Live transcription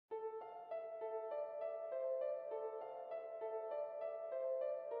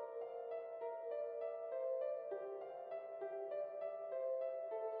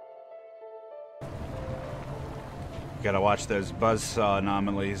Gotta watch those buzzsaw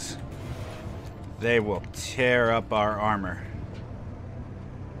anomalies. They will tear up our armor.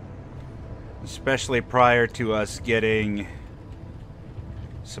 Especially prior to us getting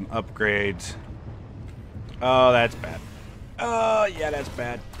some upgrades. Oh, that's bad. Oh, yeah, that's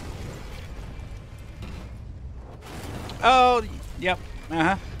bad. Oh, yep.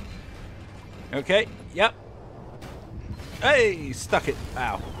 Uh-huh. Okay, yep. Hey, stuck it.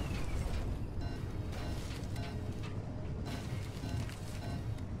 Ow.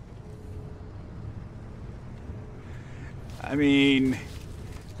 I mean,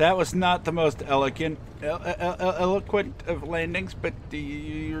 that was not the most eloquent of landings, but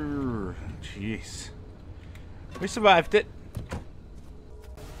jeez, we survived it.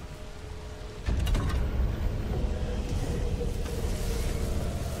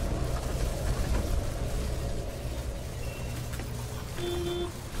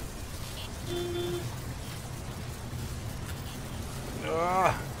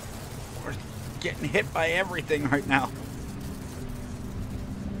 We're getting hit by everything right now.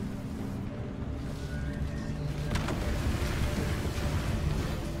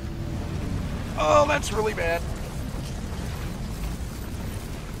 Oh, that's really bad.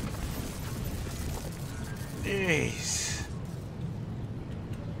 Jeez.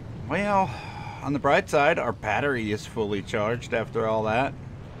 Well, on the bright side, our battery is fully charged after all that.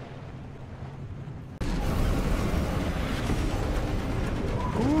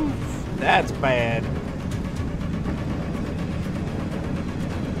 Oof, that's bad.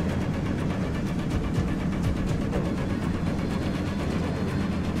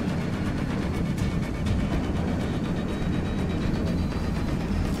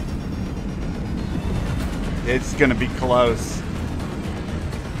 It's gonna be close.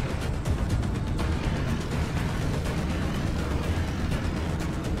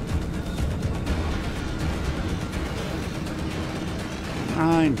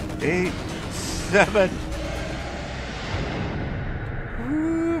 Nine, 8, 7.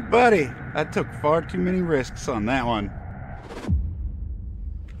 Ooh, buddy, I took far too many risks on that one.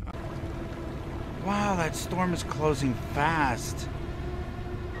 Wow, that storm is closing fast.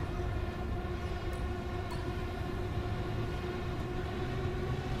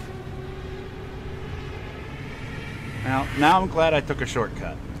 Now I'm glad I took a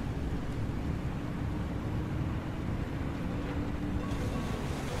shortcut.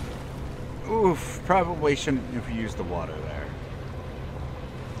 Oof, probably shouldn't have used the water there.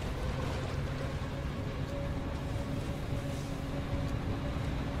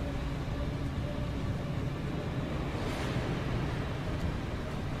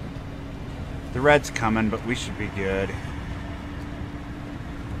 The red's coming, but we should be good.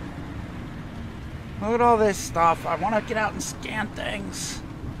 Look at all this stuff. I want to get out and scan things.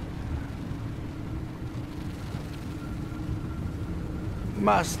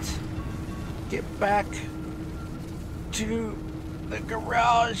 Must get back to the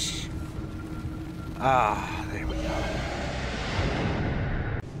garage. Ah, there we go.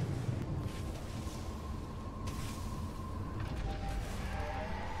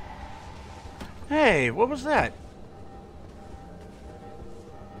 Hey, what was that?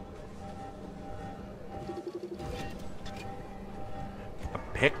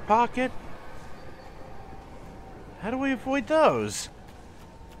 Pickpocket? How do we avoid those?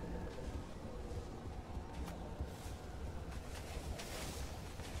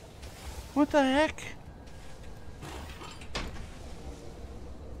 What the heck?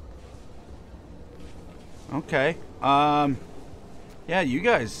 Okay. Yeah, you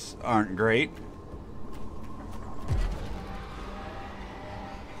guys aren't great.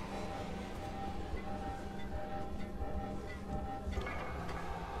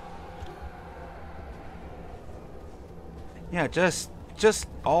 Yeah, just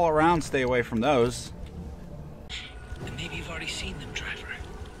all around stay away from those. Maybe you've already seen them, driver.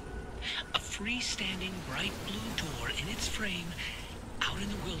 A freestanding bright blue door in its frame, out in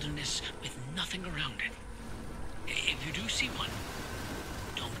the wilderness with nothing around it. If you do see one,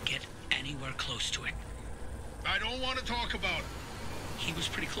 don't get anywhere close to it. I don't want to talk about it. He was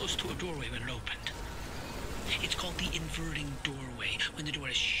pretty close to a doorway when it opened. It's called the inverting doorway. When the door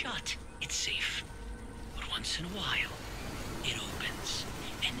is shut, it's safe. But once in a while, it opens,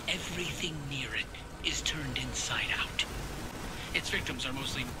 and everything near it is turned inside out. Its victims are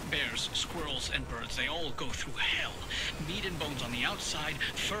mostly bears, squirrels, and birds. They all go through hell. Meat and bones on the outside,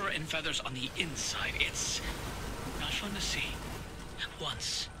 fur and feathers on the inside. It's not fun to see.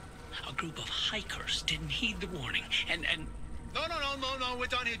 Once, a group of hikers didn't heed the warning, and... No, we're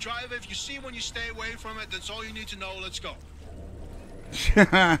done here, driver. If you see one, you stay away from it. That's all you need to know. Let's go.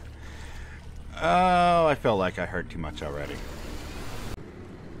 Oh, I felt like I heard too much already.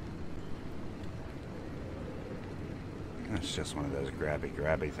 It's just one of those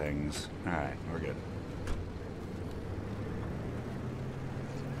grabby things. Alright, we're good.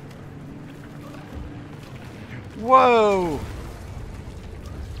 Whoa!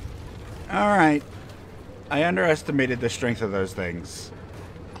 Alright. I underestimated the strength of those things.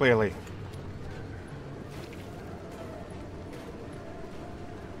 Clearly.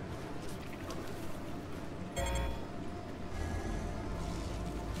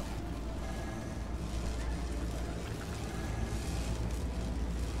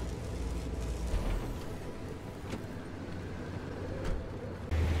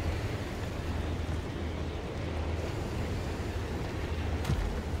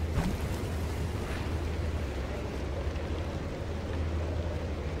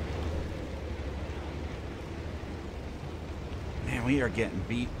 Man, we are getting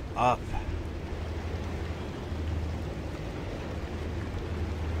beat up.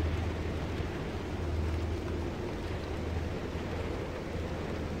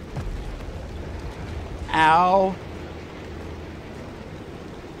 Ow.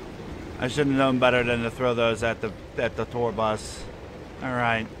 I should have known better than to throw those at the tour bus.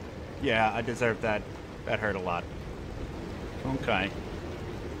 Alright. Yeah, I deserve that. That hurt a lot. Okay.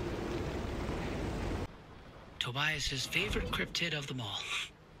 Tobias's favorite cryptid of them all.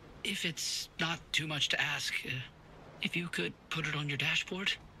 If it's not too much to ask, if you could put it on your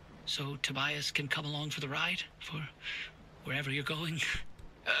dashboard so Tobias can come along for the ride for wherever you're going.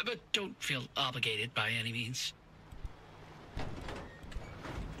 But don't feel obligated by any means.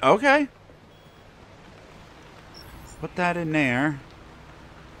 Okay. Put that in there.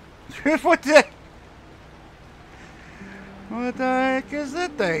 What the heck is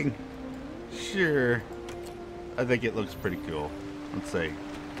that thing? Sure. I think it looks pretty cool. Let's see.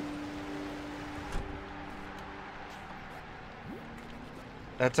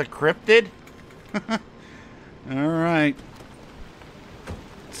 That's a cryptid? Alright.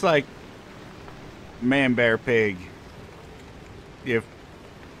 It's like man, bear, pig. If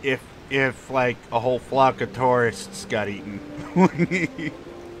like a whole flock of tourists got eaten.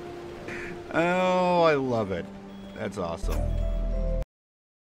 Oh, I love it. That's awesome.